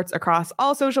PHNX Sports across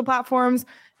all social platforms.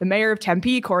 The mayor of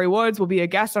Tempe, Corey Woods, will be a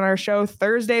guest on our show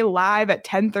Thursday live at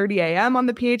 10:30 a.m. on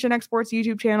the PHNX Sports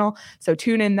YouTube channel. So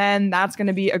tune in then. That's going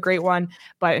to be a great one.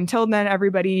 But until then,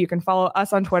 everybody, you can follow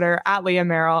us on Twitter at Leah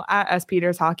Merrill, at S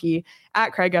Peters Hockey,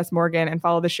 at Craig S. Morgan, and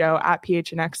follow the show at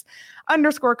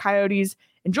PHNX_Coyotes.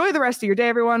 Enjoy the rest of your day,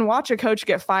 everyone. Watch a coach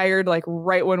get fired like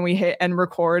right when we hit and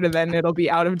record, and then it'll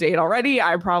be out of date already.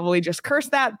 I probably just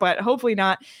cursed that, but hopefully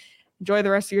not. Enjoy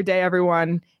the rest of your day,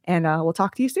 everyone, and we'll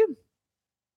talk to you soon.